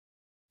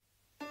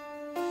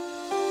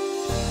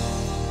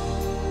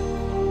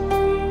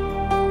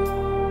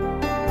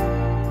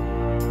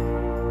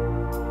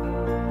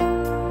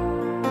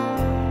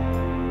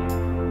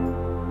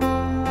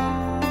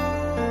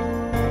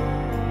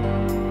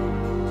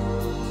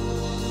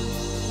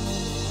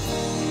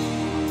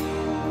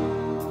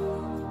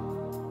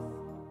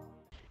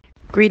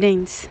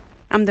Greetings.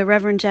 I'm the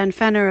Reverend Jen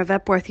Fenner of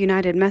Epworth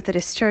United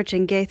Methodist Church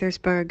in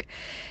Gaithersburg,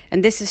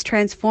 and this is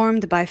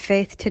Transformed by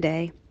Faith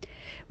Today.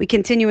 We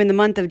continue in the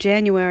month of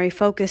January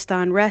focused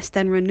on rest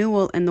and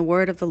renewal in the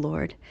Word of the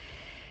Lord.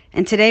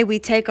 And today we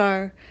take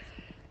our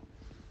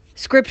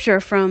scripture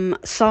from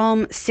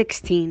Psalm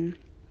 16.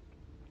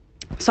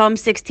 Psalm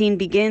 16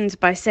 begins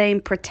by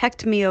saying,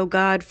 "Protect me, O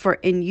God, for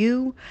in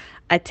you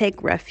I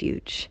take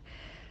refuge.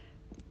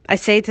 I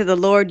say to the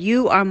Lord,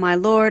 you are my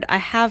Lord. I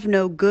have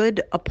no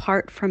good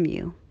apart from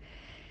you."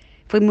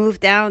 If we move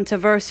down to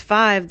verse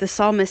 5, the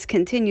psalmist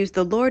continues,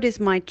 "The Lord is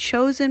my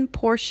chosen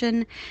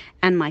portion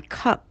and my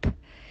cup.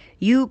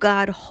 You,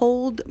 God,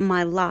 hold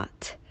my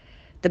lot.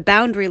 The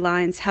boundary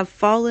lines have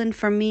fallen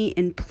for me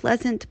in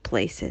pleasant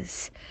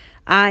places.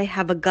 I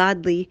have a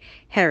godly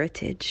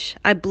heritage.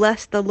 I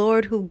bless the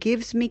Lord who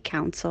gives me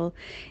counsel.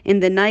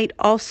 In the night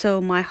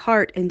also my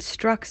heart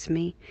instructs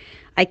me.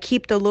 I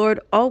keep the Lord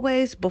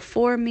always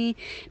before me,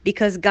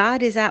 because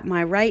God is at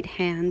my right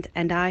hand,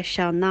 and I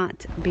shall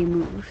not be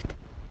moved."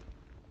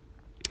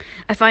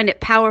 I find it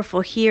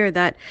powerful here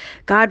that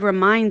God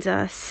reminds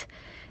us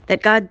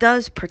that God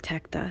does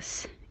protect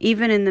us,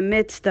 even in the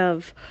midst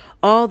of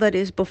all that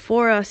is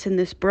before us in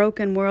this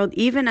broken world,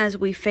 even as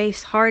we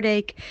face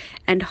heartache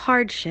and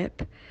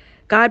hardship.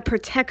 God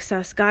protects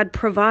us. God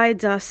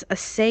provides us a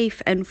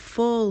safe and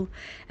full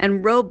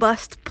and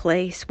robust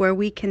place where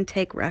we can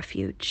take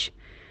refuge.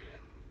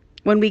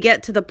 When we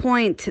get to the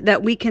point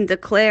that we can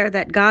declare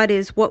that God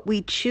is what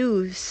we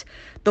choose,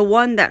 the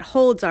one that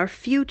holds our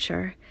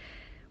future,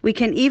 we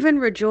can even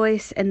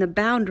rejoice in the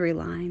boundary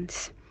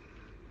lines,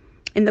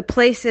 in the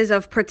places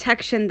of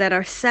protection that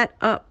are set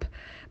up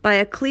by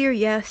a clear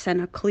yes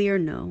and a clear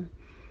no.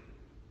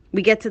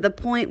 We get to the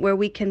point where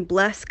we can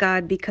bless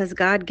God because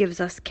God gives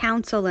us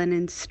counsel and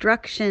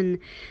instruction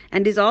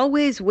and is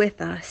always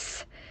with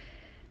us.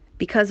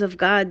 Because of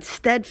God's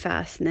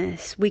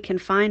steadfastness, we can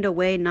find a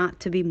way not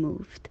to be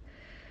moved.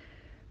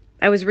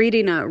 I was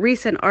reading a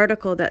recent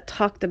article that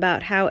talked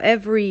about how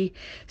every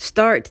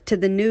start to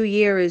the new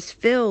year is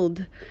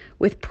filled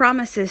with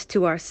promises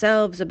to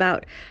ourselves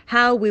about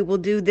how we will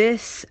do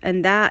this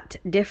and that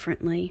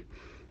differently,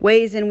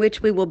 ways in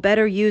which we will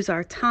better use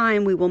our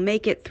time, we will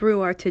make it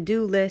through our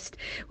to-do list,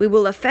 we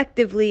will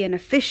effectively and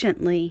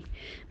efficiently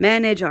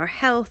manage our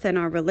health and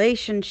our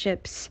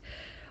relationships,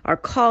 our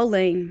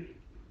calling,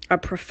 our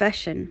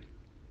profession.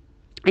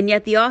 And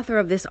yet the author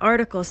of this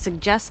article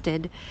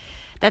suggested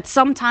that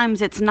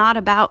sometimes it's not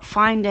about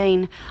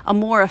finding a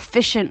more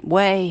efficient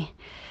way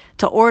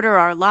to order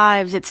our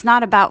lives. It's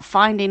not about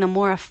finding a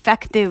more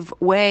effective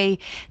way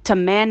to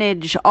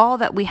manage all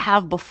that we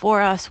have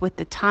before us with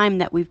the time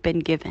that we've been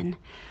given.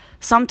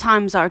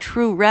 Sometimes our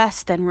true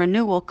rest and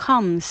renewal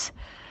comes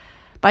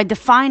by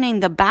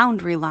defining the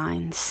boundary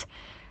lines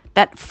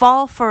that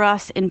fall for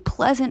us in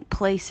pleasant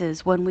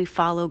places when we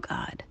follow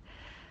God.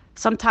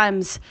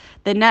 Sometimes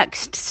the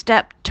next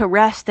step to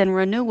rest and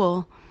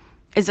renewal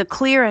is a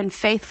clear and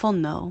faithful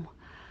no.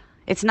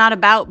 It's not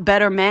about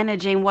better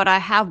managing what I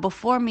have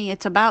before me.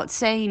 It's about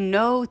saying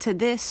no to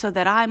this so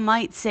that I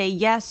might say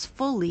yes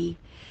fully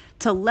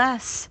to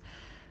less,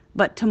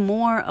 but to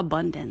more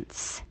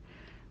abundance.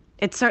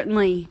 It's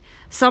certainly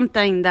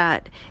something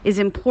that is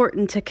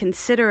important to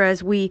consider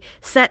as we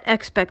set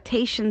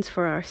expectations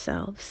for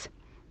ourselves.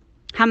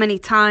 How many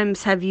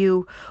times have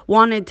you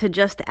wanted to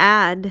just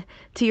add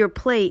to your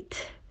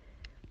plate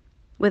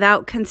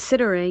without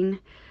considering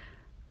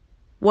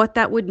what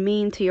that would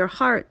mean to your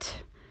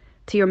heart,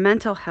 to your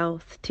mental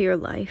health, to your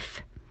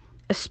life,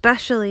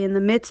 especially in the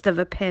midst of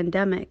a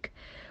pandemic,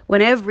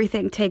 when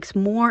everything takes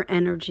more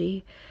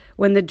energy,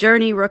 when the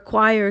journey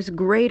requires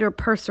greater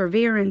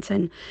perseverance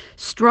and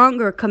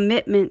stronger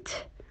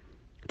commitment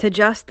to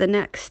just the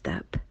next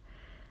step?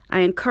 I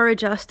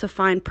encourage us to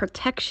find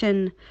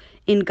protection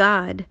in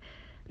God,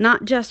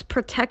 not just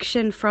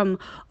protection from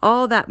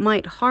all that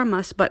might harm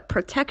us, but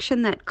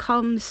protection that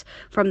comes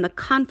from the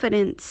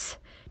confidence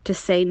to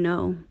say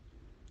no,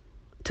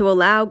 to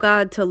allow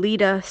God to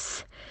lead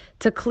us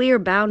to clear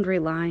boundary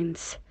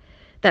lines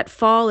that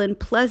fall in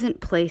pleasant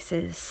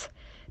places,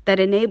 that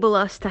enable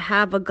us to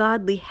have a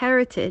godly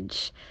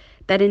heritage,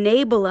 that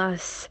enable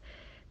us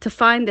to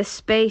find the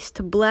space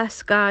to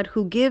bless God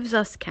who gives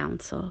us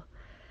counsel,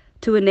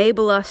 to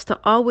enable us to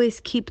always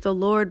keep the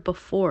Lord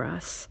before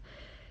us,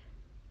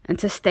 and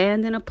to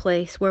stand in a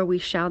place where we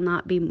shall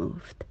not be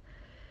moved.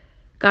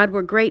 God,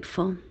 we're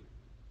grateful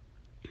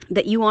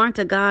that you aren't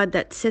a God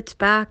that sits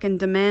back and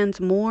demands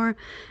more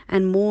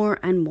and more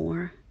and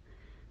more.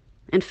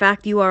 In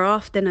fact, you are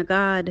often a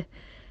God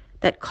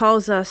that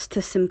calls us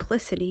to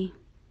simplicity,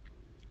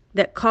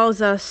 that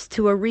calls us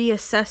to a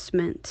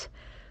reassessment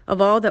of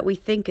all that we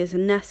think is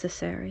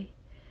necessary.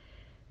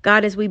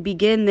 God, as we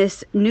begin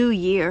this new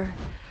year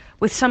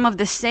with some of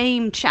the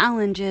same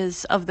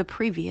challenges of the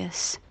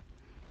previous,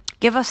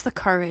 give us the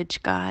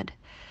courage, God,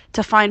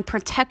 to find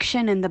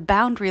protection in the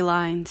boundary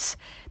lines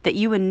that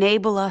you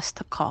enable us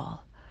to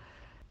call.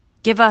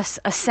 Give us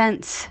a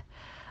sense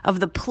of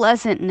the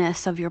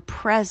pleasantness of your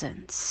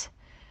presence,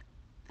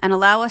 and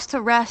allow us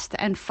to rest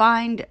and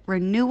find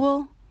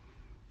renewal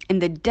in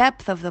the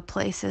depth of the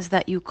places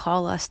that you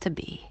call us to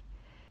be.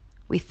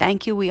 We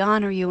thank you, we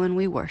honor you, and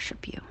we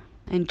worship you.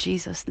 In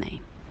Jesus'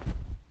 name.